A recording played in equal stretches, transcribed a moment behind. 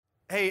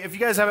Hey, if you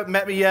guys haven't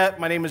met me yet,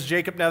 my name is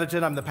Jacob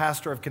Netherton. I'm the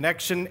pastor of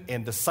Connection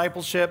and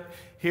Discipleship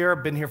here.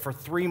 I've been here for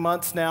 3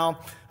 months now.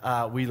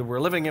 We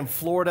were living in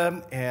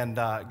Florida, and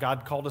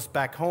God called us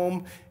back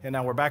home, and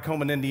now we're back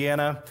home in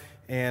Indiana.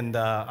 And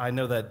I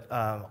know that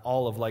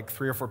all of like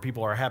 3 or 4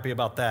 people are happy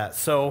about that.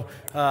 So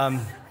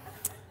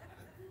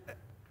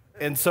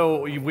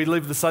we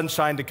leave the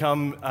sunshine to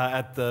come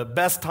at the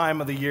best time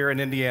of the year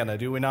in Indiana,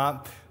 do we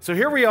not? So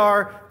here we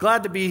are,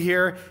 glad to be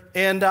here,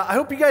 and I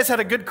hope you guys had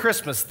a good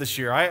Christmas this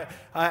year.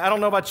 I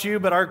don't know about you,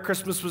 but our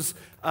Christmas was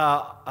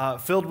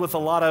filled with a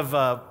lot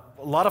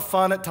of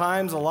fun at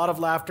times, a lot of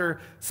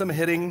laughter, some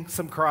hitting,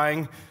 some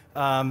crying,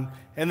 and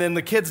then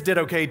the kids did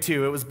okay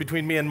too. It was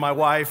between me and my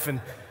wife,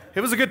 and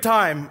it was a good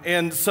time.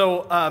 And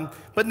so,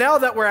 but now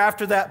that we're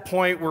after that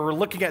point where we're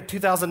looking at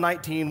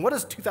 2019, what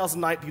does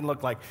 2019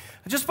 look like?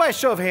 Just by a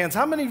show of hands,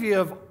 how many of you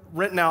have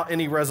written out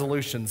any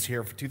resolutions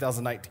here for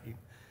 2019?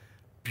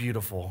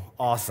 Beautiful,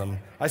 awesome.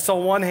 I saw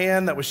one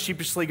hand that was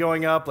sheepishly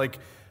going up, like,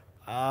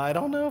 I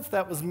don't know if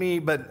that was me,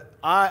 but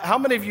how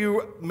many of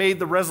you made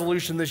the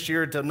resolution this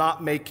year to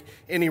not make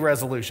any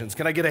resolutions?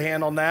 Can I get a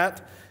hand on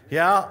that?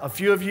 Yeah, a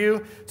few of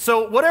you.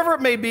 So whatever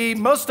it may be,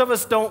 most of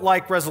us don't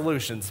like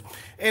resolutions.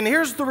 And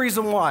here's the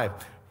reason why.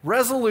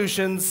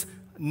 Resolutions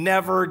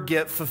never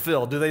get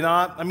fulfilled, do they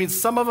not? I mean,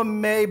 some of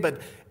them may, but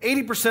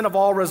 80% of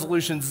all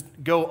resolutions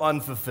go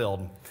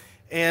unfulfilled.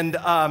 And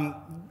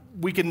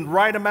we can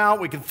write them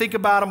out, we can think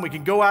about them, we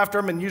can go after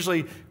them, and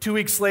usually 2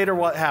 weeks later,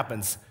 what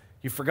happens?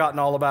 You've forgotten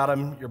all about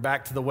them, you're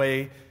back to the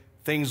way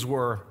things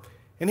were.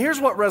 And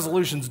here's what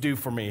resolutions do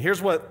for me. Here's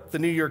what the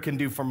new year can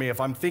do for me. If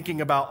I'm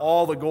thinking about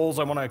all the goals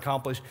I want to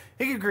accomplish,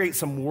 it can create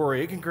some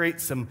worry. It can create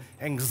some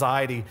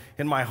anxiety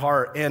in my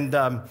heart. And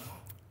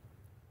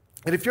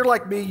if you're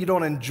like me, you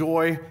don't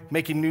enjoy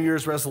making New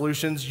Year's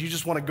resolutions. You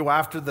just want to go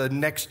after the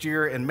next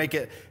year and make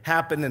it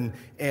happen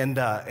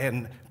and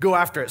go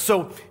after it.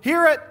 So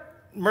here at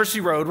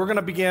Mercy Road, we're going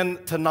to begin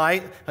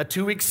tonight a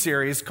 2-week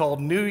series called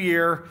New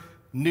Year,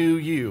 New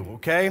You,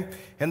 okay?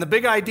 And the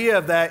big idea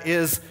of that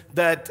is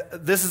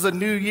that this is a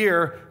new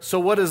year,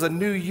 so what is a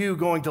new you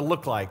going to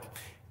look like?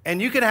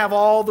 And you can have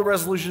all the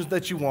resolutions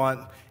that you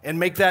want and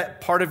make that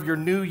part of your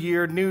new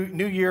year,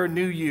 new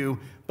you,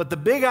 but the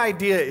big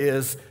idea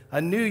is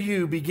a new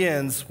you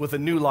begins with a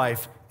new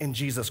life in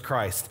Jesus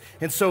Christ.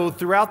 And so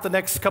throughout the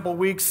next couple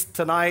weeks,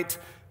 tonight,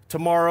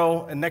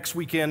 tomorrow, and next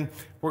weekend,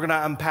 we're going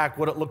to unpack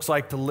what it looks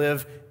like to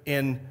live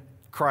in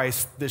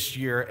Christ this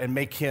year and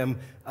make him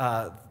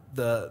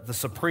the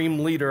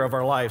supreme leader of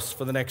our lives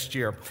for the next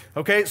year.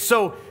 Okay,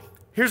 so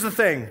here's the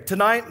thing.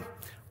 Tonight,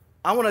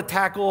 I want to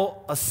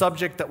tackle a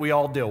subject that we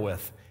all deal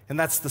with, and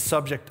that's the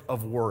subject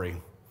of worry.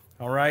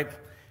 All right?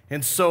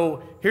 And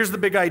so here's the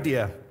big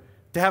idea.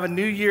 To have a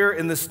new year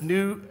in this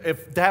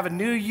to have a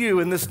new you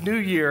in this new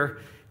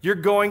year, you're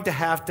going to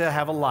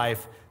have a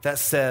life that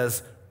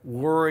says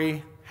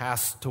worry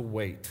has to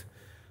wait.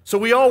 So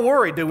we all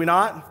worry, do we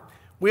not?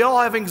 We all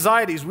have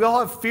anxieties. We all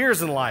have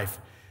fears in life.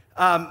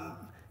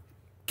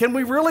 Can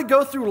we really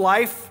go through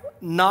life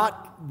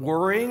not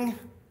worrying?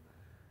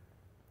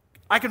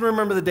 I can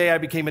remember the day I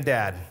became a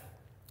dad.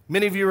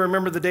 Many of you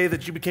remember the day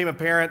that you became a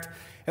parent,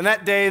 and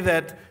that day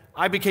that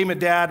I became a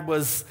dad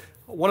was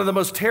one of the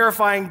most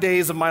terrifying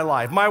days of my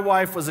life. My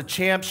wife was a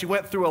champ. She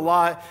went through a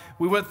lot.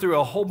 We went through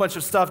a whole bunch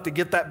of stuff to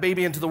get that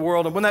baby into the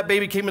world, and when that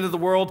baby came into the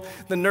world,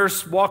 the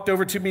nurse walked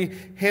over to me,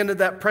 handed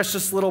that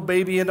precious little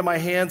baby into my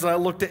hands, and I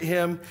looked at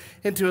him,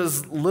 into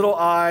his little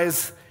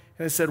eyes,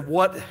 and I said,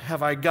 what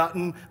have I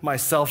gotten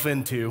myself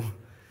into?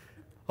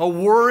 A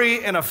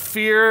worry and a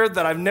fear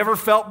that I've never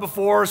felt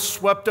before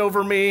swept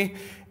over me.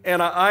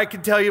 And I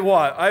can tell you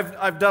what,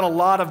 I've done a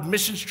lot of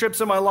mission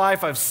trips in my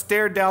life. I've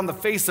stared down the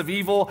face of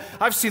evil.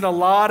 I've seen a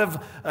lot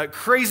of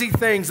crazy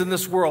things in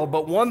this world.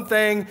 But one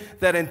thing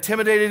that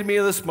intimidated me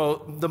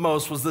the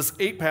most was this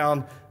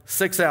 8-pound,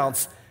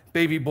 6-ounce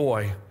baby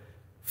boy.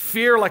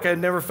 Fear like I'd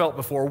never felt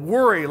before.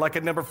 Worry like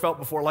I'd never felt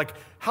before. Like,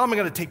 how am I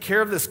going to take care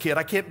of this kid?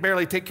 I can't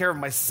barely take care of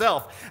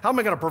myself. How am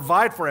I going to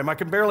provide for him? I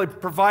can barely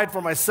provide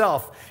for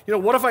myself. You know,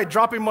 what if I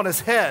drop him on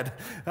his head?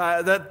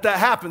 That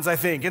happens, I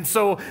think. And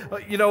so,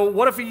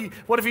 what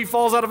if he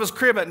falls out of his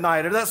crib at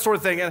night or that sort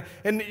of thing?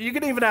 And you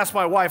can even ask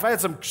my wife. I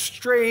had some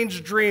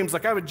strange dreams.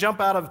 Like I would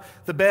jump out of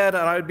the bed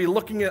and I would be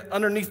looking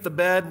underneath the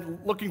bed,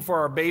 looking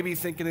for our baby,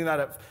 thinking that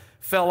it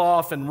fell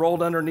off and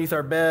rolled underneath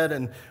our bed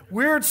and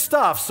weird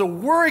stuff. So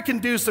worry can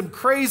do some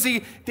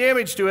crazy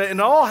damage to it. And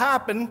it all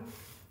happened,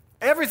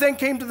 everything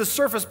came to the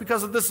surface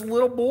because of this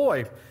little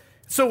boy.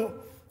 So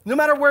no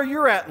matter where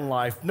you're at in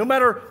life, no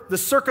matter the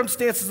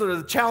circumstances or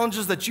the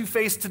challenges that you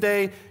face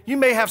today, you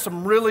may have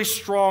some really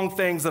strong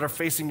things that are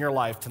facing your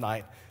life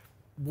tonight.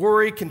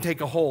 Worry can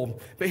take a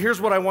hold. But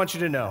here's what I want you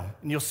to know,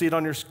 and you'll see it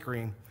on your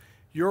screen.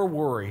 Your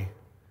worry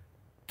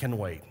can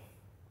wait.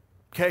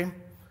 Okay?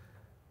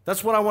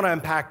 That's what I want to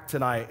unpack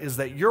tonight, is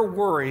that your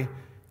worry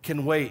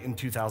can wait in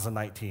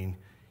 2019.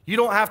 You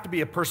don't have to be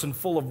a person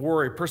full of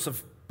worry, person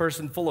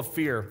full of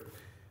fear,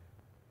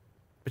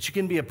 but you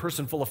can be a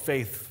person full of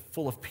faith,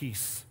 full of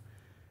peace.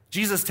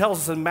 Jesus tells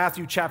us in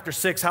Matthew chapter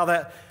 6 how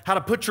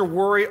to put your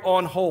worry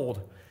on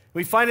hold.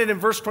 We find it in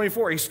verse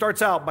 24. He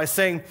starts out by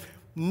saying,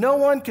 no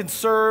one can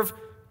serve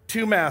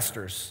two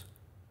masters,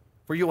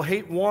 for you'll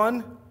hate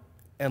one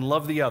and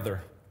love the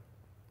other.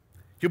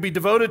 You'll be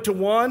devoted to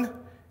one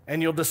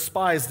and you'll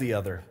despise the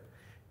other.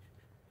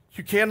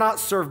 You cannot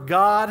serve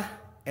God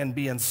and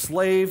be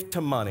enslaved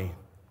to money.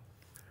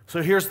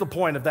 So here's the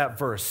point of that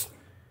verse.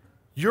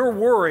 Your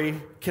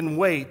worry can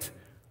wait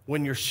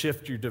when you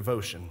shift your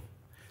devotion.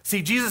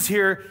 See, Jesus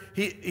here,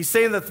 he's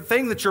saying that the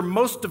thing that you're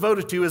most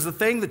devoted to is the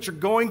thing that you're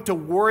going to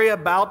worry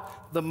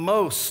about the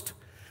most.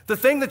 The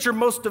thing that you're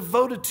most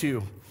devoted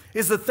to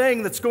is the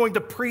thing that's going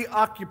to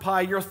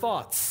preoccupy your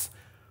thoughts.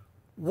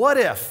 What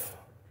if,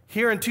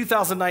 here in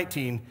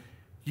 2019,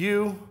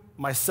 you,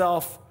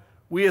 myself,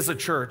 we as a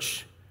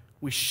church,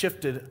 we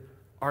shifted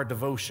our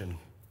devotion?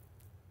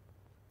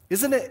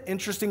 Isn't it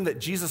interesting that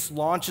Jesus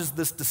launches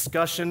this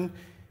discussion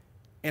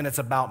and it's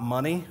about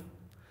money?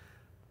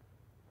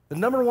 The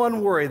number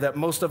one worry that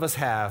most of us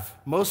have,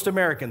 most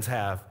Americans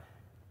have,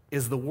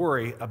 is the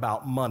worry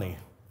about money.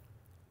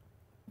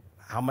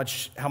 How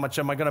much am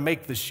I going to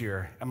make this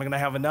year? Am I going to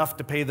have enough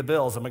to pay the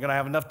bills? Am I going to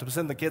have enough to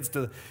send the kids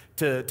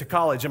to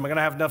college? Am I going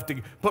to have enough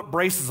to put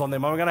braces on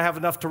them? Am I going to have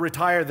enough to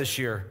retire this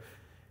year?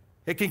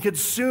 It can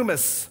consume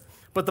us.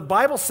 But the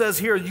Bible says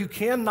here, you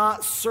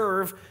cannot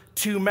serve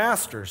two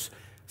masters.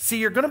 See,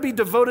 you're going to be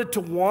devoted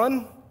to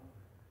one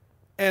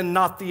and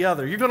not the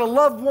other. You're going to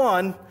love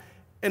one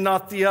and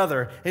not the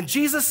other. And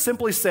Jesus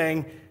simply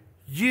saying,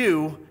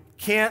 you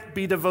can't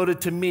be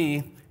devoted to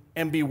me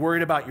and be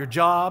worried about your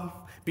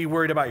job, be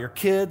worried about your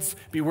kids,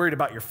 be worried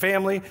about your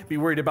family, be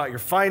worried about your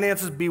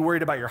finances, be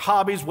worried about your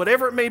hobbies,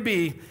 whatever it may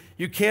be.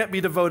 You can't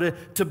be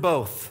devoted to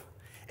both.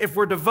 If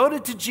we're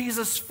devoted to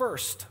Jesus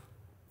first,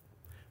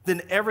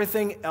 then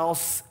everything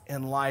else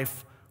in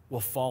life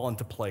will fall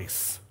into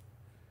place.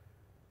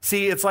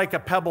 See, it's like a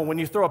pebble. When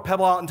you throw a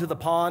pebble out into the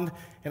pond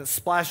and it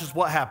splashes,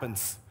 what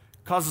happens?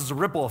 It causes a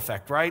ripple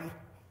effect, right?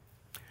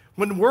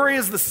 When worry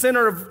is the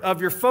center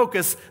of your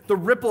focus, the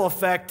ripple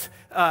effect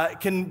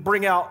can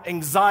bring out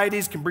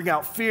anxieties, can bring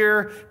out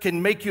fear,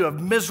 can make you a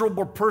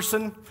miserable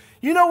person.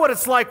 You know what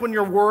it's like when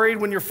you're worried,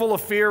 when you're full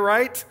of fear,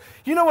 right?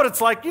 You know what it's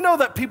like. You know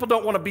that people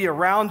don't want to be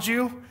around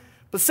you.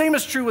 The same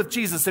is true with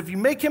Jesus. If you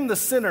make him the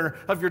center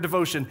of your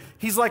devotion,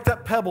 he's like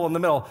that pebble in the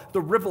middle.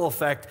 The ripple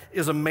effect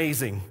is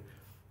amazing.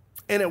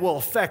 And it will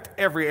affect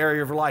every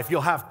area of your life.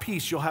 You'll have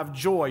peace, you'll have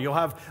joy, you'll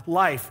have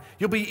life.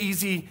 You'll be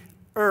easier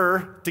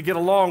to get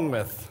along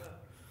with.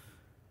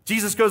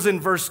 Jesus goes in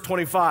verse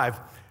 25.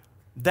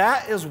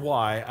 That is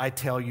why I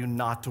tell you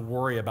not to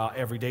worry about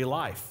everyday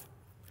life.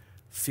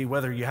 See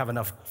whether you have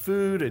enough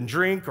food and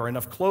drink or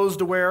enough clothes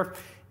to wear.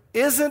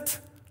 Isn't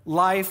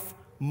life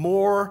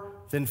more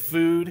than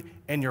food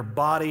and your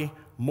body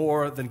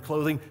more than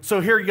clothing? So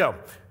here you go.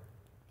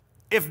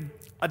 If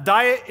a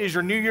diet is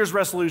your New Year's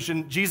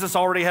resolution, Jesus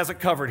already has it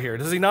covered here,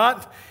 does he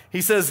not?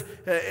 He says,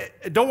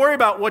 don't worry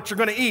about what you're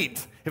going to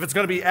eat. If it's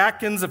going to be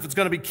Atkins, if it's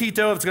going to be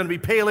keto, if it's going to be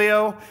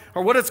paleo,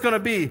 or what it's going to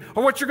be,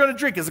 or what you're going to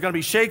drink. Is it going to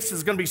be shakes?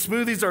 Is it going to be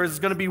smoothies? Or is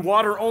it going to be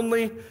water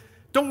only?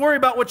 Don't worry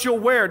about what you'll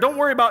wear. Don't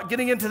worry about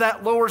getting into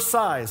that lower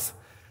size.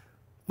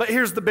 But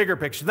here's the bigger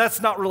picture.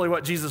 That's not really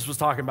what Jesus was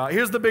talking about.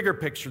 Here's the bigger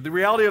picture. The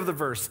reality of the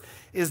verse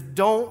is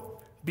don't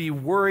be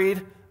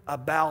worried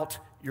about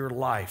your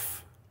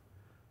life.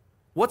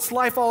 What's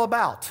life all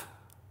about?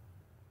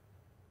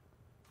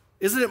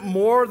 Isn't it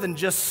more than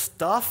just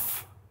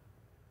stuff?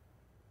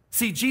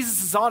 See,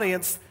 Jesus'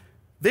 audience,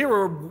 they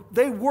were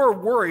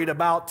worried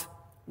about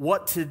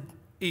what to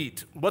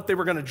eat, what they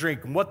were going to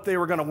drink, and what they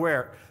were going to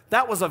wear.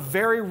 That was a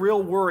very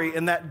real worry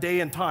in that day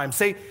and time.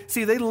 See,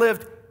 they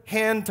lived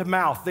hand to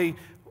mouth. They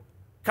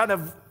kind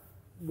of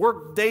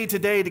worked day to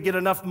day to get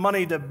enough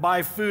money to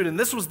buy food, and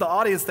this was the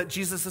audience that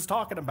Jesus is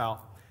talking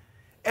about.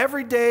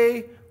 Every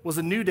day was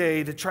a new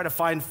day to try to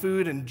find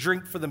food and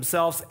drink for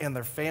themselves and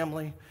their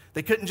family.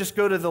 They couldn't just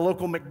go to the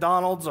local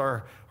McDonald's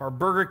or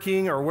Burger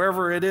King or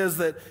wherever it is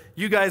that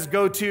you guys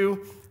go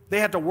to. They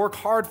had to work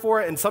hard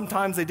for it, and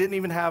sometimes they didn't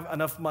even have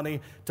enough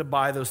money to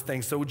buy those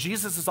things. So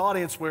Jesus'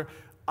 audience were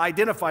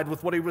identified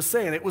with what he was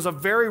saying. It was a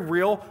very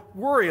real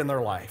worry in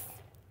their life.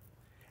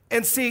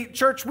 And see,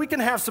 church, we can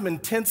have some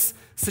intense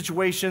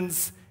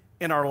situations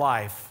in our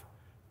life,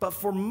 but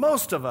for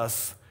most of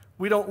us,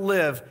 we don't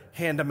live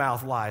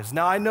hand-to-mouth lives.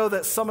 Now, I know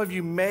that some of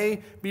you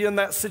may be in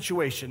that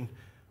situation,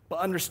 but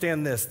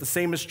understand this. The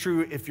same is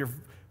true if you're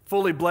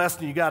fully blessed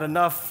and you got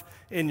enough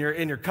in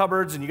your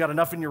cupboards and you got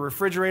enough in your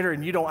refrigerator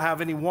and you don't have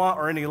any want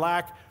or any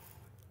lack,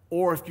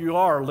 or if you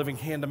are living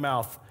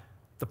hand-to-mouth,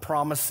 the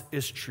promise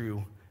is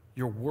true.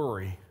 Your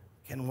worry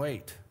can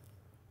wait.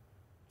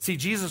 See,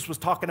 Jesus was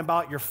talking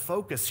about your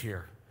focus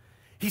here.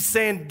 He's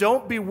saying,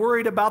 don't be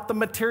worried about the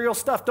material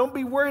stuff. Don't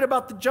be worried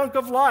about the junk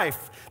of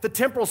life, the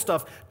temporal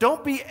stuff.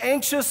 Don't be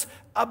anxious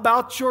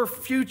about your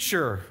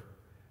future.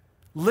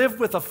 Live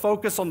with a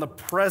focus on the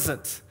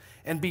present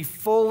and be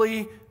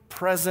fully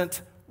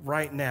present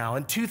right now.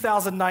 In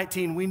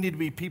 2019, we need to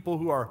be people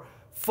who are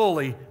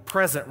fully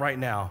present right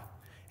now.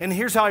 And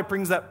here's how he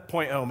brings that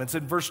point home. It's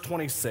in verse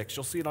 26.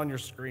 You'll see it on your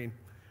screen.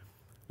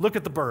 Look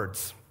at the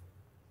birds.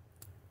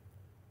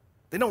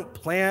 They don't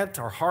plant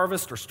or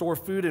harvest or store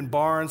food in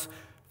barns,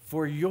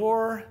 for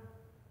your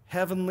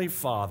heavenly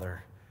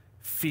Father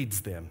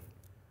feeds them.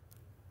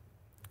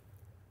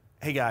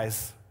 Hey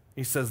guys,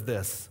 he says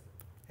this,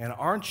 and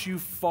aren't you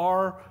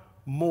far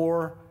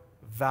more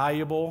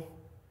valuable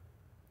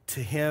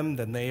to him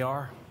than they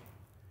are?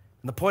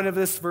 And the point of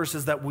this verse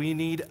is that we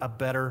need a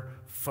better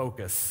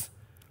focus.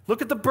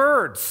 Look at the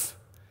birds.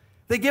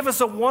 They give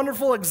us a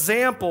wonderful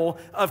example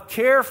of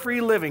carefree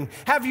living.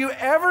 Have you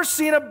ever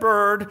seen a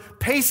bird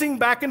pacing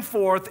back and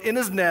forth in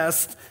his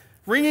nest,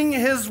 wringing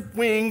his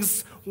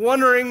wings,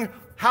 wondering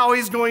how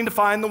he's going to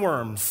find the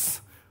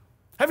worms?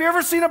 Have you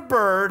ever seen a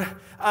bird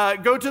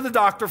go to the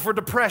doctor for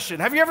depression?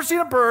 Have you ever seen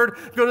a bird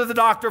go to the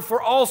doctor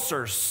for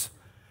ulcers?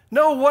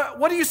 No,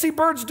 what do you see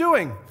birds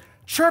doing?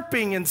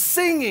 Chirping and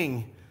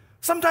singing,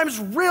 sometimes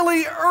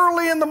really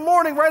early in the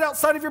morning right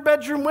outside of your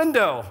bedroom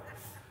window.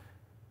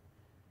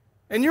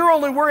 And your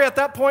only worry at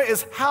that point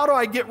is, how do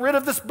I get rid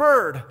of this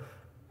bird?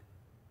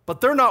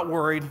 But they're not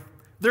worried.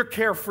 They're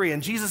carefree.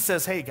 And Jesus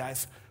says, hey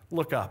guys,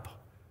 look up.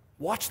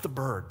 Watch the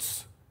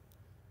birds.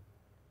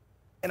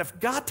 And if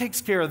God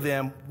takes care of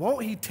them,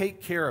 won't he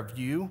take care of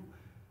you?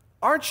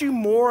 Aren't you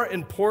more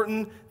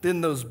important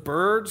than those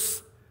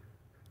birds?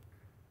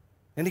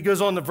 And he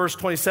goes on to verse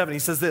 27. He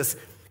says this,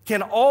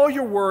 can all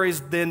your worries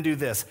then do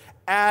this?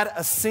 Add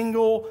a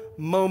single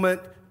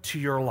moment to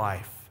your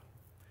life.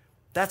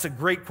 That's a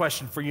great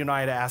question for you and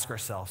I to ask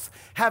ourselves.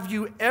 Have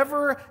you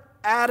ever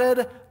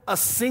added a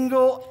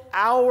single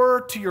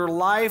hour to your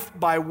life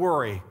by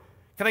worry?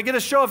 Can I get a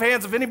show of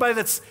hands of anybody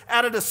that's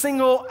added a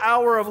single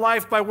hour of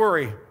life by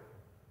worry?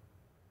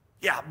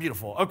 Yeah,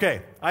 beautiful.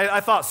 Okay, I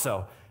thought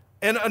so.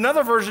 And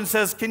another version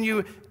says, can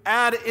you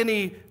add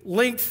any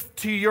length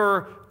to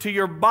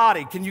your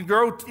body? Can you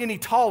grow any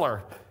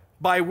taller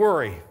by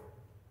worry?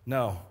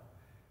 No.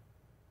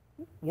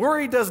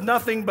 Worry does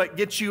nothing but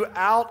get you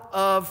out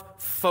of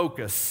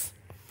focus.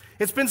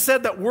 It's been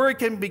said that worry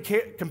can be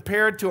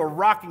compared to a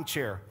rocking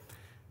chair.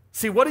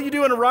 See, what do you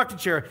do in a rocking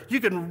chair? You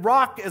can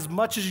rock as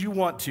much as you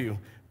want to,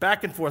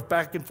 back and forth,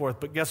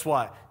 but guess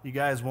what? You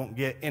guys won't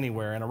get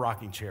anywhere in a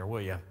rocking chair,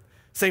 will you?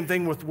 Same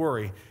thing with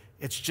worry.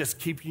 It's just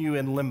keeping you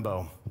in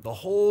limbo the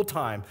whole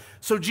time.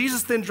 So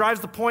Jesus then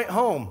drives the point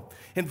home.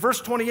 In verse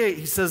 28,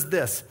 he says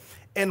this,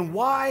 and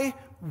why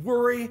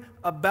worry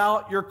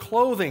about your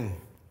clothing?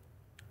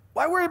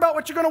 Why worry about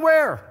what you're going to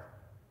wear?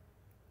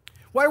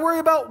 Why worry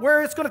about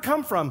where it's going to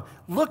come from?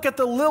 Look at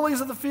the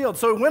lilies of the field.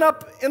 So it went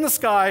up in the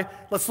sky.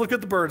 Let's look at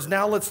the birds.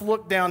 Now let's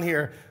look down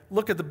here.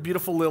 Look at the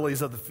beautiful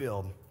lilies of the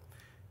field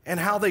and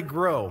how they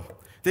grow.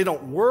 They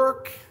don't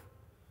work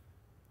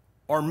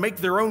or make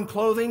their own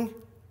clothing.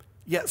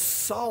 Yet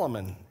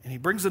Solomon, and he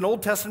brings an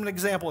Old Testament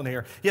example in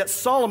here, yet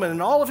Solomon in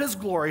all of his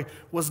glory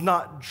was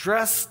not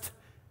dressed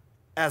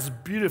as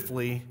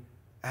beautifully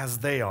as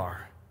they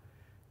are.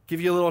 Give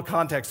you a little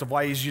context of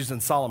why he's using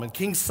Solomon.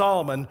 King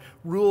Solomon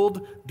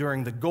ruled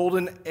during the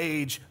golden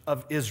age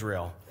of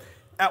Israel.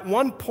 At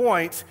one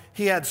point,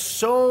 he had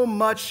so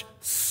much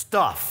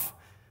stuff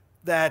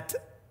that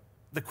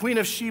the Queen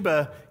of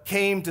Sheba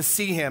came to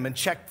see him and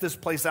check this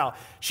place out.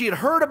 She had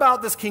heard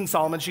about this King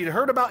Solomon. She had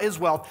heard about his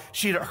wealth.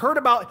 She had heard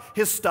about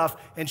his stuff,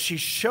 and she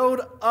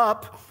showed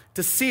up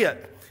to see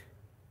it.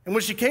 And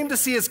when she came to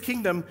see his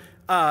kingdom,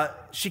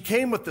 she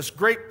came with this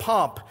great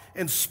pomp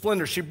and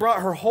splendor. She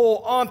brought her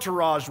whole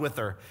entourage with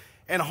her,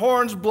 and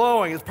horns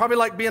blowing. It's probably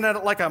like being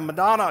at like a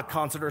Madonna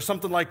concert or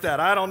something like that.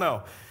 I don't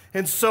know.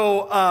 And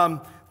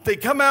so they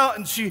come out,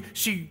 and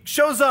she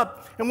shows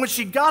up, and when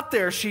she got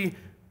there, she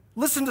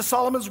listened to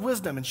Solomon's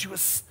wisdom, and she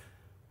was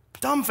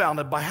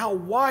dumbfounded by how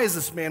wise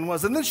this man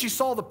was. And then she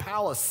saw the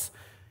palace,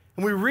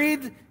 and we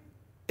read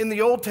in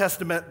the Old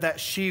Testament that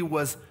she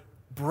was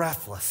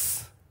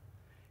breathless,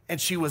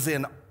 and she was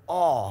in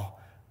awe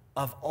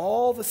of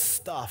all the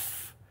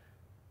stuff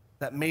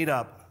that made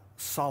up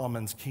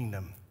Solomon's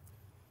kingdom.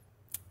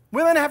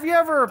 Women, have you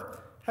ever,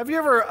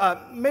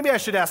 maybe I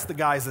should ask the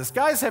guys this.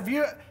 Guys,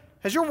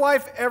 has your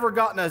wife ever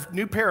gotten a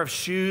new pair of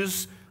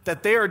shoes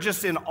that they are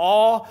just in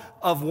awe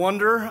of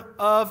wonder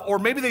of? Or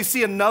maybe they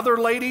see another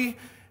lady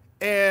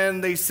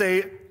and they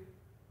say,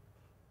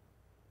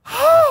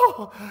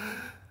 oh,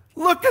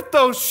 look at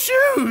those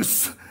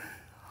shoes.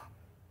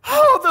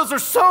 Oh, those are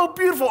so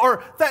beautiful.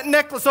 Or that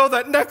necklace,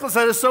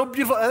 that is so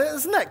beautiful.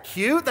 Isn't that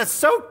cute? That's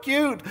so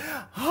cute.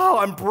 Oh,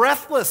 I'm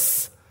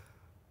breathless.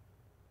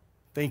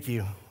 Thank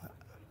you.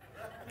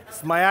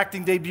 It's my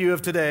acting debut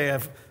of today.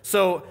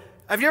 So,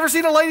 have you ever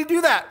seen a lady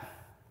do that?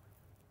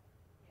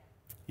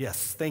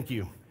 Yes, thank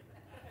you.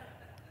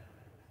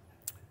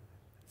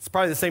 It's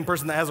probably the same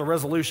person that has a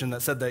resolution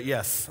that said that,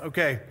 yes.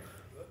 Okay.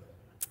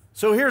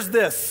 So here's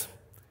this,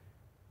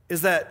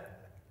 is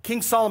that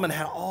King Solomon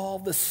had all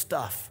this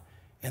stuff.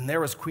 And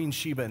there was Queen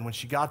Sheba, and when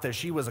she got there,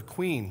 she was a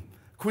queen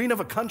of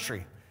a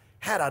country,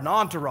 had an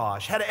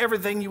entourage, had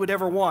everything you would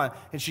ever want.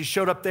 And she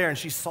showed up there, and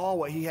she saw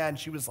what he had, and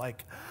she was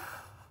like,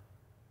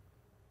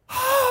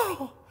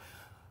 oh,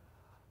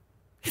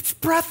 it's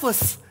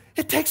breathless.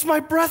 It takes my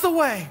breath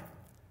away.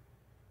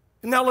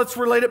 And now let's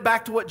relate it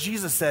back to what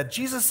Jesus said.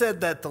 Jesus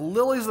said that the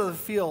lilies of the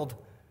field,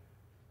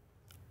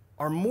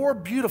 are more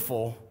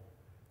beautiful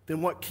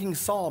than what King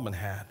Solomon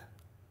had.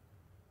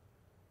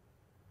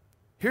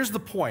 Here's the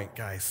point,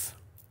 guys.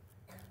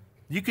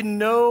 You can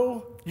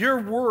know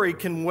your worry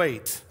can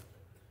wait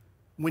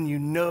when you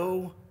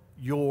know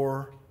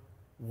your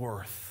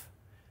worth.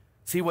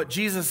 See, what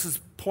Jesus'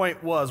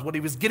 point was, what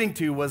he was getting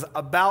to was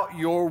about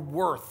your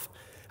worth,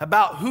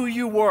 about who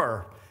you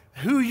were,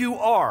 who you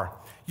are.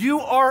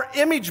 You are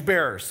image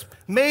bearers,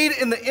 made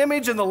in the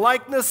image and the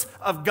likeness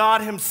of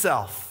God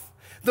himself.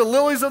 The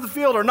lilies of the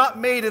field are not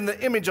made in the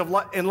image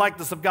and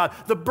likeness of God.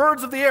 The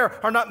birds of the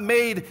air are not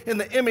made in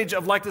the image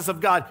of likeness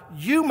of God.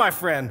 You, my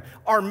friend,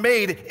 are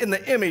made in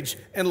the image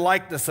and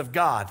likeness of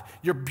God.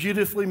 You're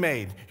beautifully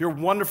made. You're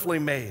wonderfully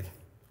made.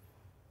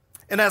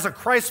 And as a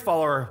Christ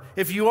follower,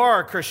 if you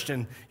are a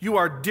Christian, you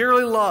are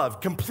dearly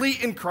loved,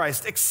 complete in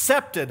Christ,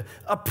 accepted,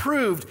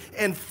 approved,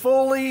 and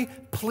fully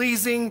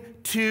pleasing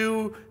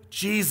to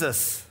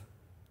Jesus.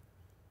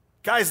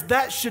 Guys,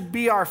 that should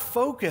be our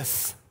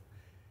focus.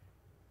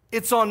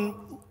 It's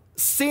on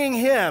seeing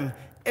him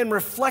and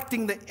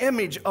reflecting the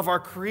image of our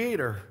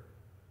Creator.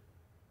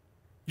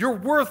 Your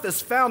worth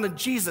is found in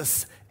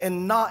Jesus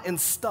and not in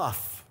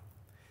stuff.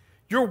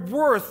 Your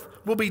worth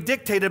will be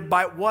dictated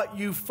by what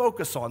you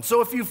focus on. So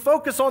if you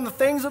focus on the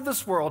things of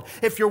this world,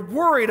 if you're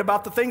worried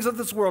about the things of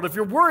this world, if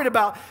you're worried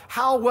about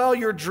how well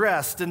you're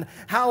dressed and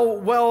how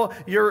well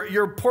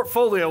your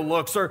portfolio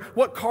looks or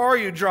what car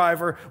you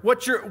drive or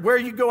where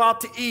you go out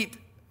to eat,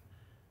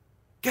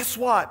 guess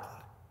what?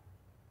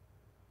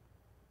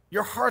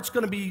 Your heart's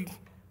going to be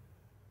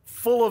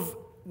full of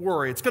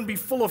worry. It's going to be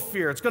full of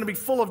fear. It's going to be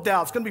full of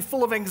doubt. It's going to be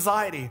full of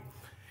anxiety.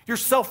 Your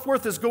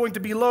self-worth is going to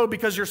be low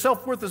because your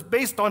self-worth is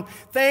based on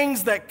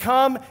things that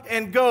come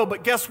and go.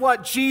 But guess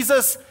what?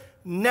 Jesus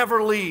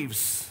never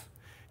leaves.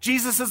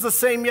 Jesus is the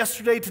same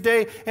yesterday,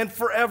 today, and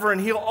forever, and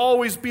he'll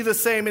always be the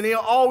same. And he'll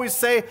always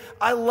say,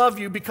 I love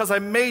you because I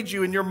made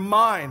you and you're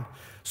mine.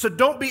 So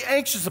don't be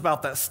anxious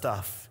about that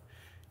stuff.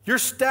 Your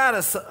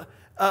status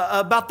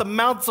about the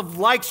amounts of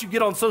likes you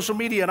get on social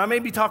media. And I may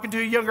be talking to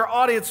a younger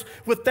audience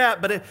with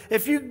that, but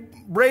if you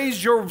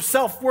raise your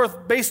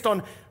self-worth based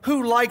on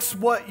who likes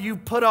what you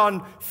put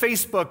on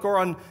Facebook or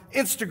on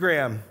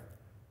Instagram,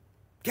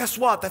 guess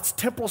what? That's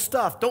temporal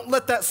stuff. Don't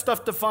let that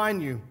stuff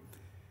define you.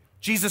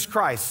 Jesus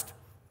Christ,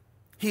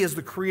 he is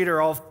the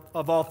creator of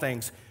all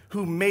things,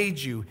 who made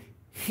you.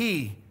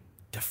 He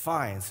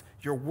defines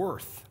your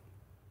worth.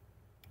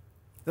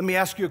 Let me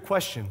ask you a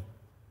question.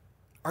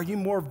 Are you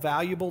more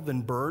valuable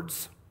than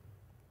birds?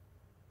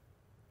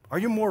 Are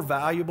you more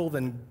valuable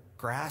than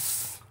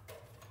grass?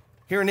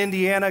 Here in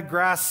Indiana,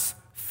 grass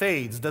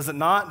fades, does it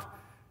not?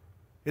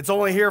 It's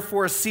only here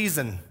for a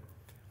season.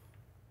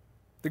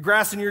 The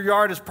grass in your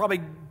yard is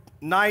probably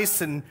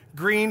nice and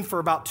green for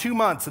about 2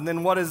 months, and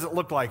then what does it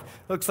look like?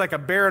 It looks like a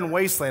barren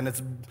wasteland.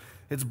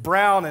 It's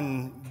brown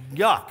and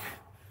yuck.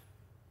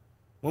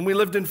 When we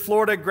lived in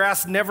Florida,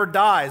 grass never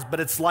dies,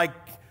 but it's like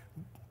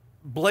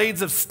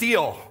blades of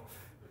steel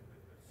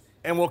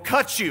and will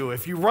cut you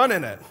if you run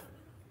in it.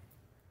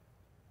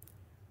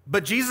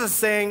 But Jesus is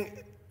saying,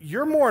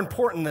 you're more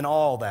important than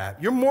all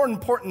that. You're more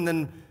important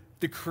than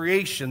the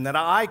creation that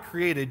I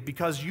created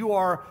because you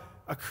are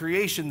a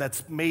creation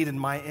that's made in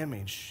my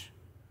image.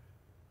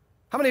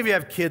 How many of you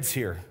have kids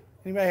here?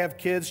 Anybody have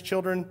kids,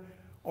 children,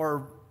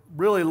 or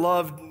really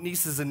love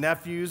nieces and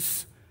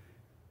nephews?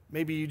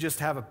 Maybe you just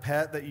have a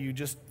pet that you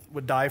just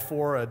would die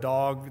for, a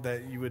dog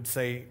that you would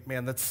say,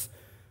 man, that's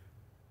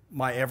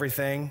my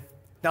everything.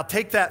 Now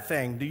take that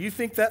thing. Do you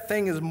think that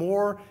thing is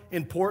more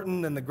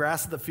important than the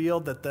grass of the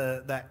field that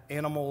that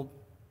animal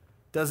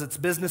does its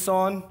business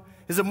on?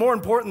 Is it more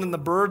important than the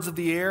birds of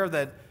the air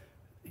that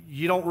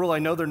you don't really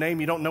know their name,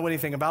 you don't know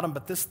anything about them,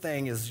 but this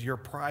thing is your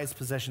prized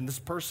possession. This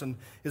person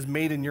is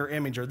made in your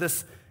image, or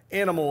this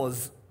animal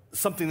is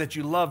something that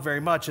you love very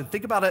much. And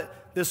think about it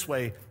this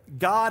way.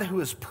 God, who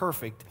is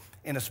perfect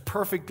and is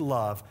perfect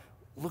love,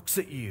 looks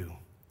at you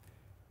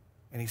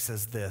and he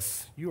says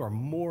this, you are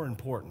more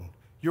important.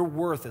 Your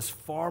worth is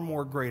far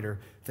more greater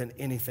than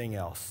anything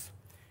else.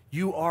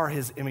 You are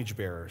his image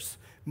bearers,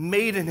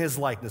 made in his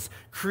likeness,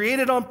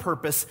 created on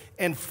purpose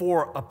and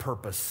for a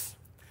purpose.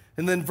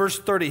 And then verse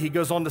 30, he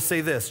goes on to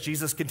say this.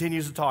 Jesus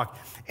continues to talk.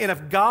 And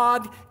if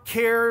God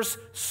cares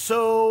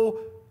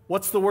so,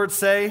 what's the word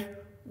say?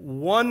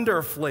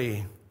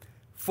 Wonderfully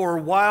for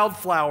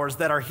wildflowers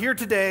that are here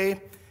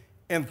today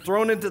and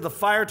thrown into the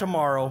fire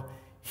tomorrow,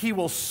 he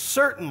will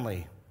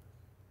certainly,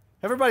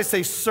 everybody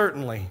say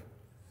certainly.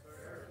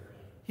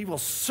 He will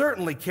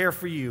certainly care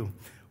for you.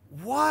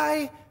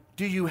 Why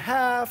do you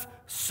have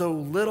so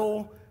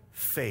little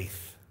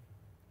faith?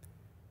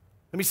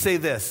 Let me say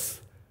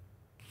this.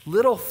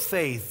 Little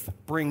faith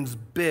brings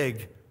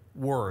big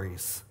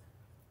worries.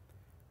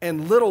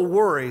 And little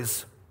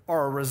worries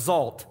are a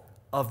result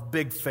of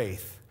big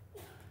faith.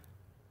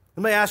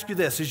 Let me ask you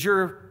this. Is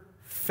your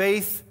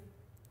faith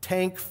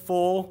tank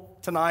full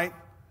tonight?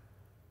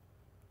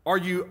 Or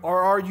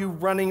are you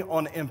running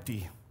on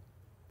empty?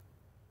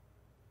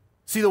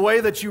 See, the way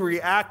that you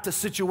react to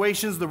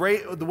situations, the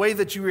way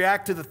that you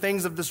react to the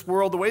things of this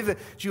world, the way that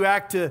you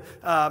act to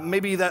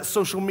maybe that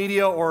social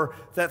media or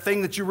that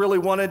thing that you really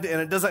wanted and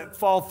it doesn't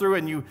fall through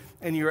and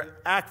you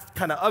act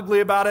kind of ugly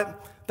about it,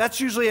 that's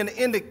usually an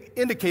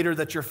indicator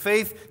that your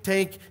faith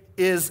tank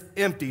is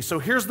empty. So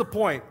here's the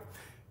point.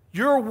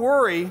 Your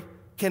worry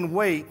can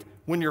wait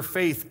when your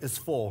faith is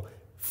full.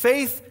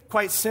 Faith,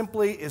 quite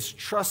simply, is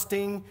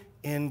trusting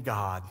in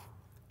God.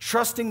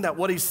 Trusting that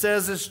what he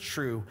says is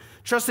true.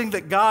 Trusting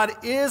that God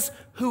is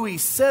who he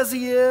says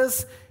he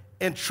is.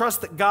 And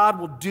trust that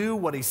God will do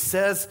what he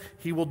says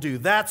he will do.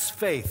 That's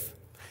faith.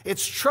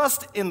 It's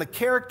trust in the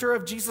character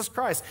of Jesus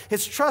Christ.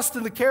 It's trust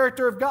in the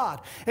character of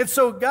God. And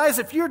so, guys,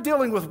 if you're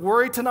dealing with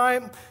worry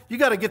tonight, you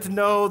got to get to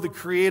know the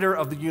creator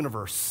of the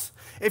universe.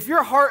 If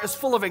your heart is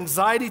full of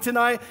anxiety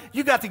tonight,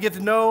 you got to get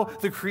to know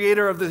the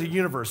creator of the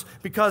universe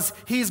because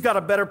he's got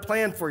a better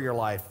plan for your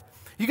life.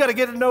 You got to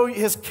get to know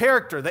his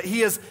character, that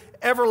he is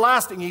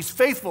everlasting, he's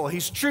faithful,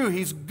 he's true,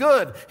 he's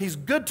good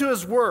to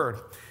his word.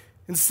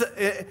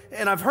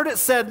 And I've heard it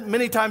said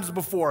many times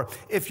before,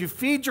 if you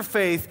feed your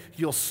faith,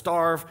 you'll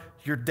starve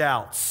your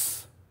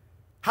doubts.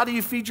 How do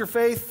you feed your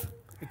faith?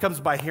 It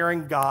comes by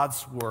hearing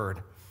God's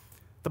word.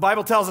 The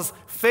Bible tells us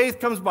faith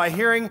comes by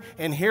hearing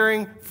and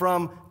hearing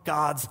from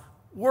God's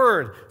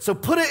word. So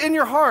put it in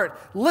your heart,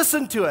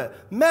 listen to it,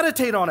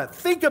 meditate on it,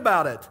 think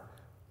about it.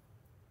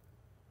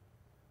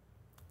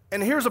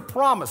 And here's a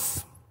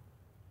promise,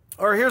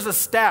 or here's a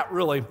stat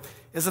really,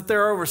 is that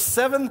there are over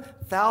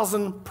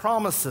 7,000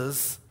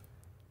 promises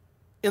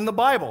in the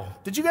Bible.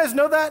 Did you guys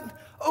know that?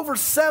 Over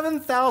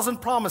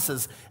 7,000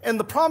 promises. And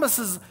the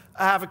promises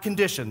have a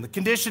condition. The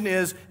condition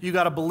is you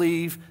got to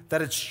believe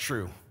that it's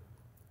true.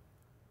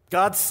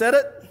 God said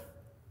it.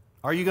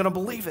 Are you going to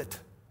believe it?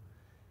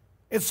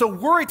 And so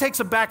worry takes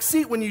a back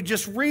seat when you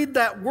just read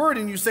that word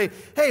and you say,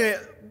 hey,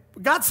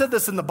 God said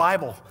this in the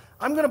Bible.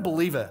 I'm going to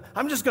believe it.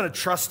 I'm just going to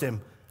trust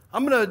him.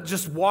 I'm going to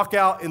just walk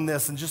out in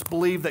this and just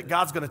believe that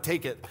God's going to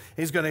take it.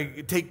 He's going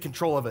to take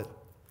control of it.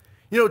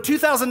 You know,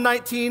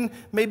 2019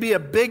 may be a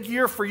big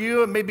year for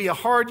you. It may be a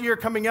hard year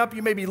coming up.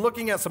 You may be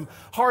looking at some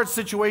hard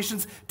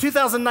situations.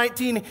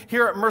 2019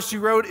 here at Mercy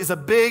Road is a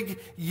big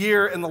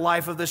year in the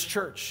life of this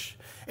church.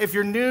 If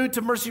you're new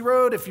to Mercy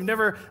Road, if you've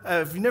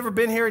never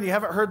been here and you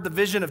haven't heard the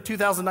vision of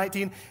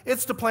 2019,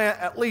 it's to plant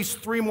at least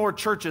 3 more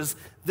churches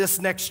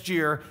this next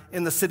year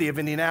in the city of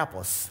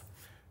Indianapolis.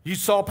 You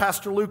saw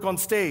Pastor Luke on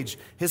stage.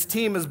 His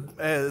team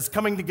is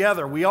coming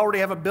together. We already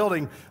have a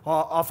building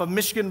off of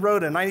Michigan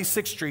Road and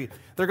 96th Street.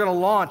 They're going to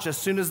launch as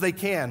soon as they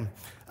can.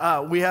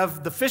 We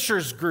have the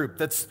Fishers group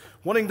that's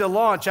wanting to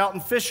launch out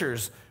in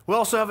Fishers. We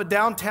also have a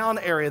downtown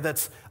area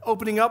that's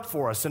opening up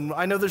for us. And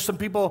I know there's some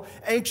people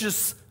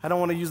anxious. I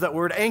don't want to use that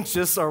word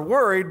anxious or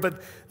worried,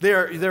 but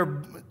they're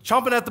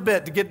chomping at the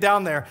bit to get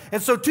down there.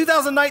 And so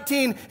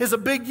 2019 is a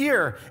big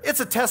year.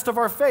 It's a test of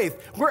our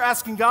faith. We're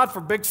asking God for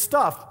big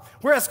stuff.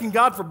 We're asking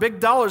God for big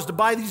dollars to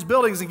buy these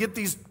buildings and get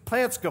these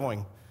plants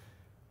going.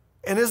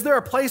 And is there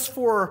a place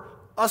for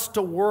us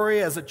to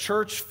worry as a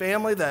church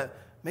family that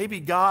maybe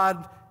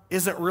God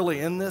isn't really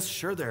in this?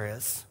 Sure there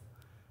is.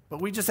 But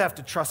we just have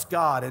to trust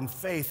God in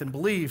faith and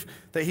believe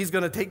that he's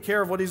going to take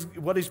care of what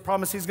he's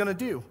promised he's going to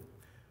do.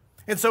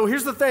 And so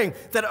here's the thing,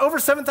 that over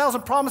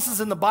 7,000 promises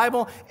in the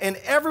Bible, and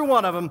every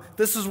one of them,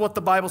 this is what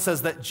the Bible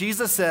says, that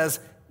Jesus says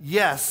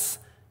yes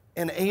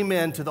and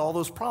amen to all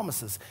those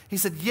promises. He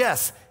said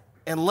yes,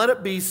 and let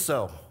it be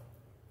so.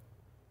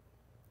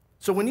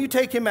 So when you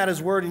take him at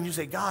his word and you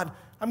say, God,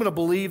 I'm going to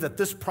believe that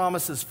this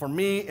promise is for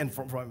me and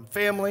for my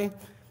family,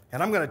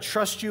 and I'm going to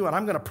trust you, and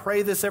I'm going to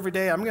pray this every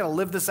day. I'm going to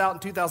live this out in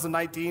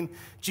 2019.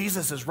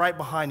 Jesus is right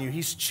behind you.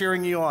 He's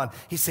cheering you on.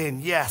 He's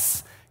saying,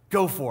 yes,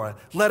 go for it.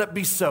 Let it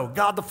be so.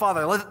 God the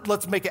Father,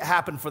 let's make it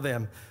happen for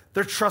them.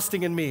 They're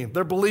trusting in me.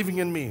 They're believing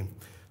in me.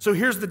 So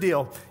here's the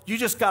deal. You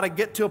just got to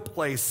get to a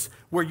place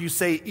where you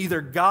say,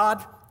 either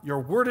God, your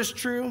word is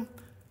true,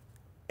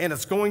 and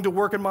it's going to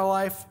work in my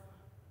life,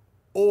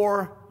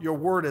 or your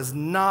word is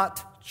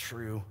not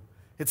true.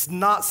 It's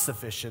not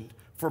sufficient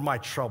for my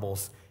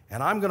troubles,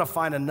 and I'm going to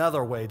find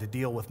another way to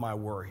deal with my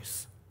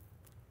worries.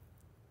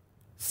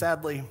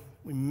 Sadly,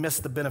 we miss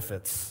the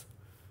benefits.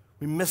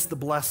 We miss the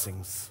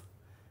blessings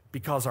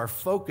because our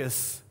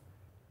focus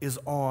is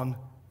on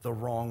the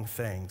wrong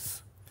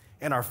things,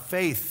 and our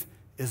faith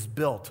is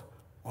built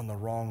on the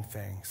wrong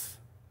things.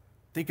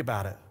 Think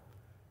about it.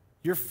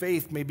 Your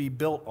faith may be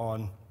built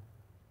on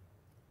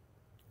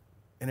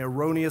an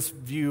erroneous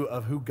view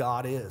of who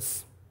God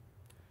is.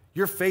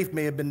 Your faith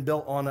may have been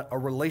built on a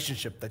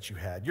relationship that you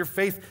had. Your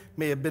faith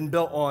may have been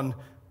built on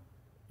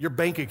your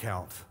bank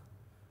account.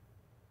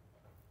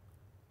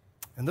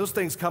 And those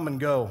things come and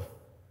go.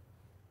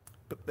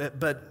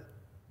 But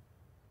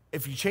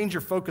if you change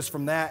your focus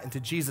from that into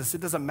Jesus,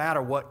 it doesn't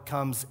matter what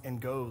comes and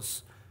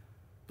goes.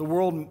 The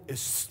world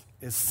is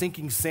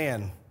sinking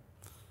sand.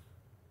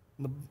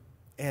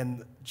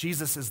 And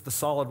Jesus is the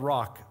solid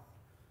rock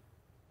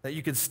that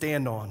you can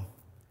stand on.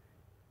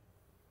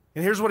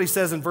 And here's what he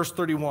says in verse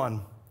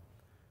 31.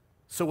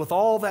 So with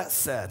all that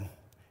said,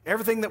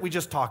 everything that we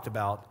just talked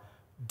about,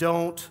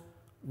 don't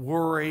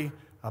worry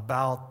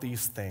about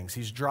these things.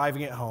 He's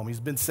driving it home.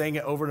 He's been saying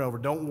it over and over.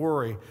 Don't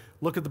worry.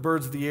 Look at the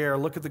birds of the air.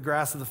 Look at the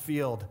grass of the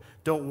field.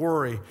 Don't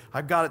worry.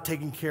 I've got it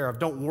taken care of.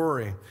 Don't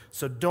worry.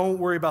 So don't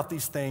worry about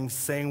these things,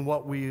 saying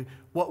what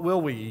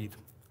will we eat?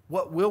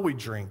 What will we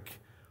drink?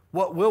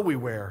 What will we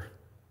wear?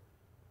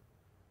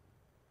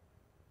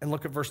 And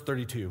look at verse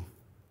 32.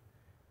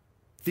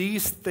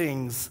 These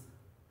things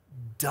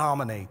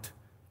dominate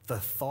the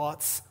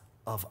thoughts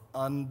of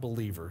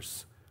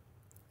unbelievers.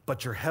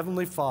 But your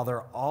heavenly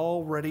Father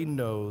already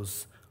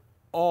knows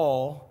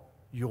all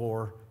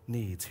your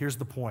needs. Here's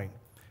the point.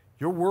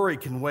 Your worry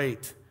can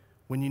wait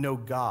when you know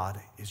God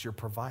is your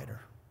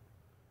provider.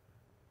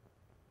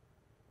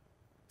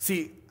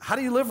 See, how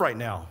do you live right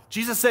now?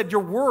 Jesus said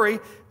your worry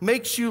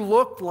makes you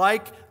look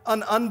like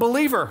an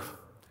unbeliever.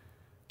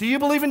 Do you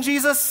believe in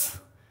Jesus?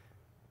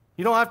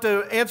 You don't have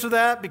to answer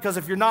that, because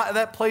if you're not at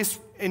that place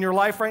in your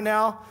life right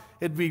now,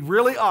 it'd be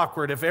really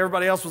awkward if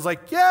everybody else was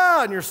like,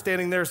 yeah, and you're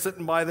standing there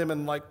sitting by them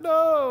and like,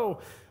 no.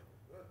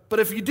 But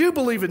if you do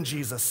believe in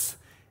Jesus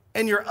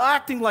and you're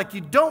acting like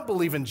you don't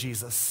believe in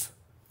Jesus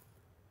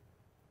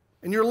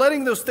and you're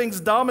letting those things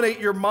dominate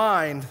your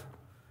mind,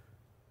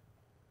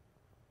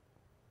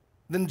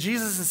 then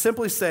Jesus is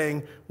simply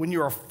saying when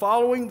you are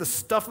following the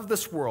stuff of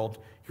this world,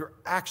 you're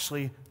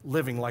actually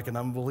living like an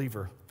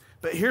unbeliever.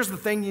 But here's the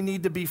thing you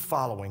need to be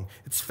following.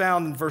 It's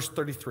found in verse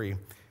 33.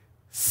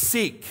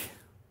 Seek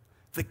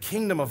the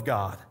kingdom of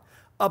God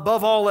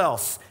above all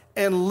else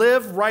and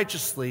live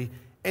righteously,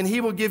 and he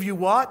will give you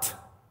what?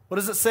 What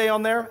does it say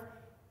on there?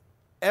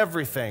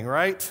 Everything,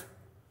 right?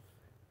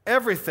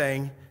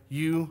 Everything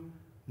you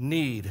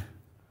need.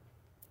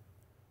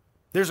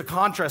 There's a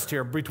contrast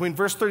here between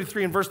verse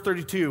 33 and verse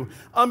 32.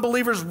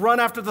 Unbelievers run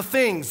after the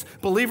things.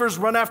 Believers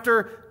run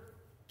after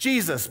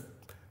Jesus.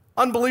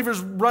 Unbelievers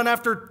run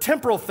after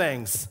temporal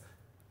things.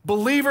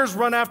 Believers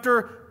run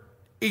after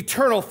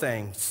eternal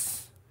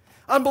things.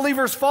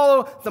 Unbelievers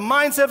follow the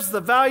mindsets,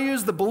 the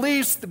values, the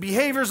beliefs, the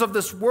behaviors of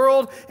this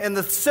world and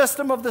the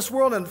system of this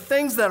world and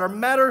things that are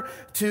matter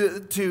to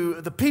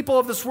the people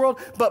of this world.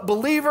 But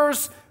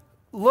believers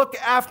look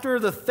after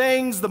the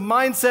things, the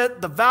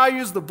mindset, the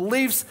values, the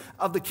beliefs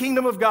of the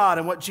kingdom of God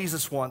and what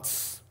Jesus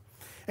wants.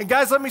 And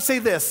guys, let me say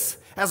this.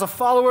 As a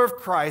follower of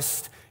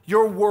Christ,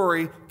 your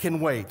worry can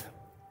wait.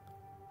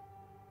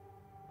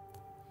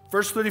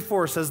 Verse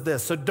 34 says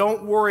this, so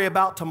don't worry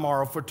about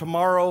tomorrow, for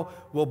tomorrow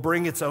will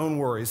bring its own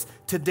worries.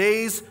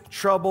 Today's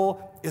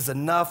trouble is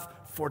enough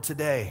for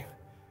today.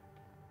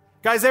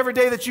 Guys, every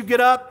day that you get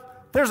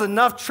up, there's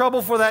enough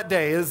trouble for that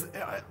day.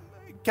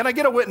 Can I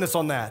get a witness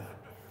on that?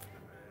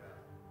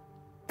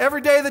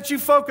 Every day that you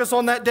focus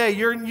on that day,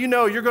 you're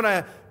going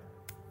to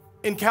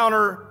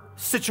encounter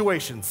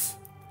situations.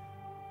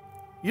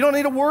 You don't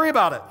need to worry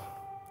about it.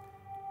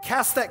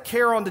 Cast that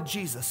care onto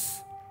Jesus.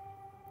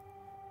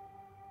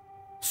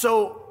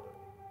 So,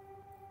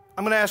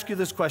 I'm going to ask you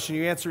this question.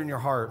 You answer in your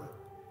heart.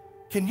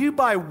 Can you,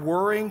 by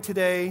worrying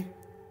today,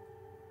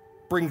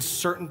 bring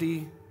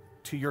certainty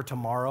to your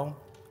tomorrow?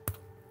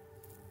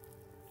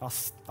 I'll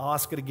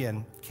ask it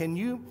again. Can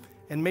you,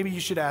 and maybe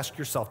you should ask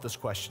yourself this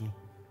question.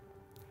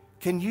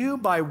 Can you,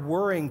 by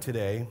worrying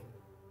today,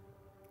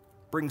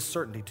 bring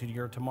certainty to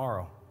your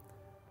tomorrow?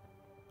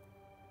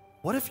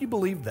 What if you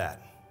believe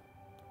that?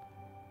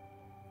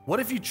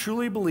 What if you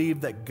truly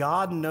believe that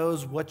God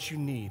knows what you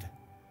need?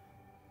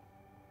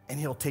 And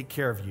he'll take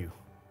care of you.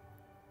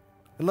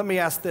 And let me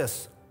ask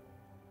this.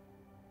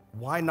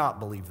 Why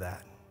not believe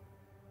that?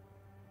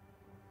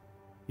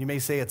 You may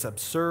say it's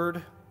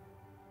absurd,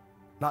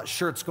 not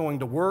sure it's going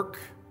to work,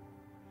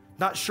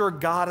 not sure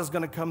God is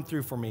going to come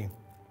through for me.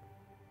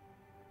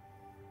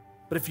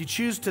 But if you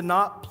choose to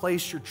not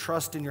place your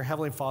trust in your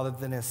Heavenly Father,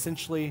 then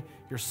essentially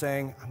you're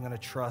saying, I'm going to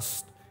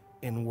trust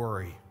in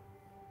worry.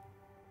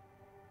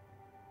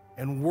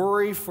 And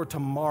worry for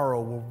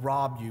tomorrow will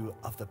rob you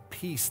of the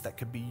peace that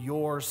could be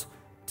yours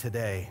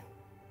today.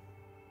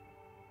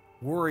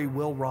 Worry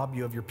will rob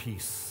you of your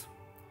peace.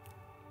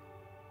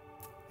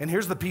 And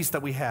here's the peace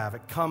that we have.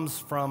 It comes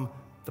from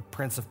the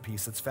Prince of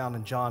Peace. It's found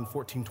in John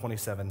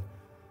 14:27.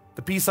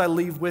 The peace I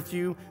leave with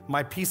you,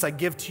 my peace I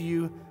give to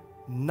you,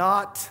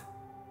 not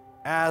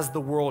as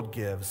the world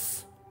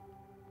gives.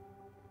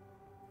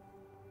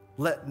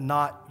 Let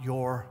not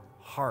your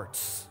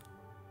hearts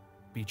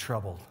be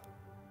troubled.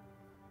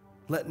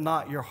 Let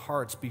not your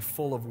hearts be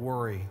full of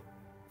worry,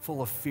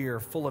 full of fear,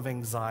 full of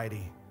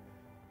anxiety.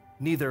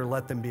 Neither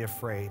let them be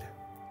afraid.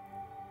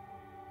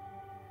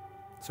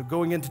 So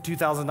going into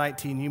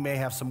 2019, you may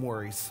have some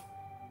worries.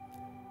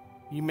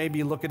 You may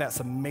be looking at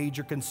some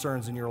major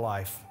concerns in your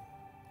life.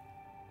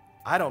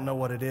 I don't know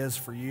what it is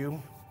for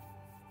you,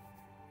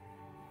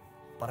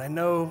 but I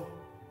know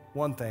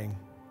one thing,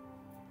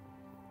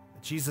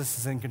 that Jesus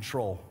is in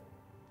control.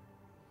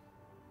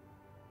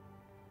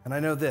 And I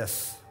know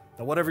this,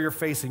 that whatever you're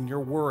facing, your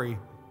worry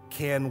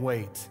can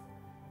wait.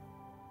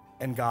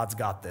 And God's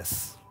got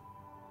this.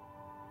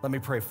 Let me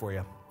pray for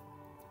you.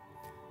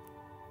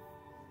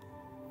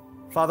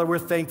 Father, we're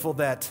thankful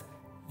that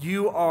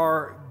you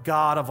are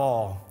God of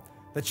all,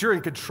 that you're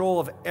in control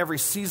of every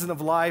season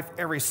of life,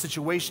 every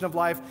situation of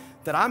life,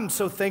 that I'm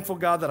so thankful,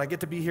 God, that I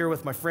get to be here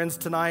with my friends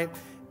tonight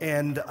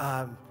and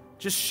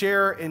just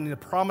share in the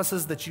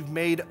promises that you've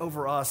made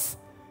over us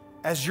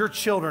as your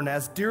children,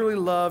 as dearly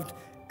loved,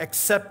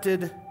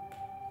 accepted,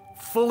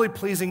 fully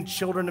pleasing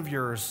children of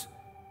yours.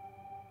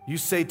 You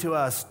say to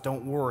us,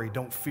 don't worry,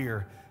 don't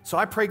fear. So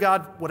I pray,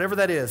 God, whatever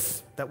that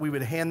is, that we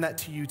would hand that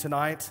to you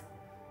tonight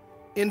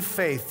in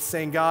faith,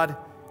 saying, God,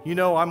 you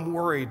know I'm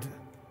worried,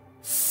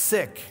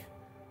 sick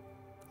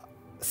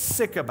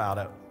about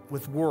it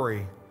with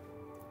worry.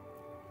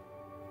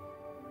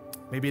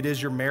 Maybe it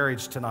is your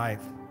marriage tonight.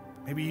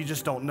 Maybe you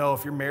just don't know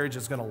if your marriage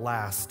is going to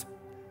last.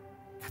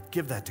 God,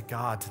 give that to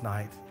God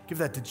tonight. Give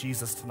that to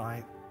Jesus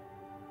tonight.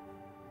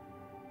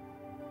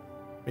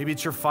 Maybe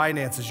it's your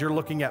finances. You're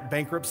looking at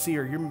bankruptcy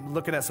or you're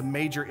looking at some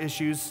major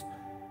issues.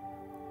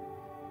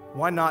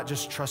 Why not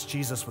just trust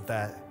Jesus with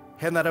that?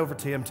 Hand that over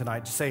to him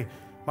tonight. Just say,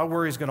 my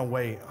worry is going to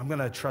wait. I'm going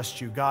to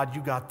trust you. God,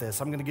 you got this.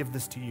 I'm going to give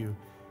this to you.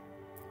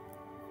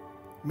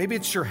 Maybe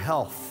it's your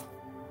health.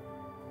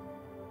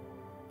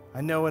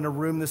 I know in a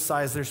room this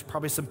size, there's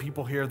probably some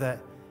people here that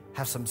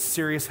have some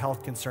serious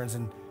health concerns,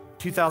 and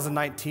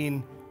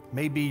 2019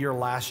 may be your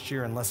last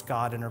year unless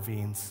God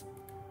intervenes.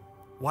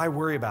 Why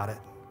worry about it?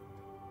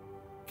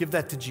 Give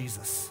that to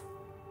Jesus.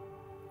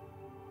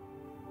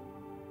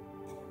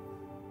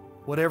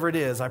 Whatever it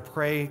is, I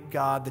pray,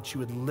 God, that you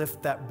would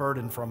lift that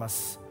burden from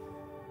us.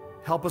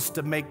 Help us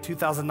to make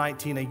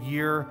 2019 a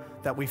year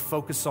that we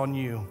focus on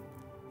you,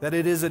 that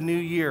it is a new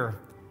year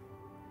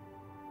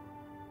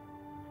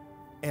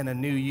and a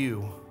new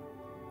you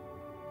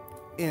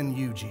in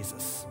you,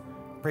 Jesus.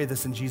 Pray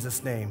this in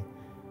Jesus' name.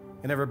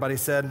 And everybody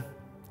said,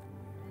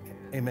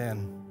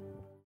 amen.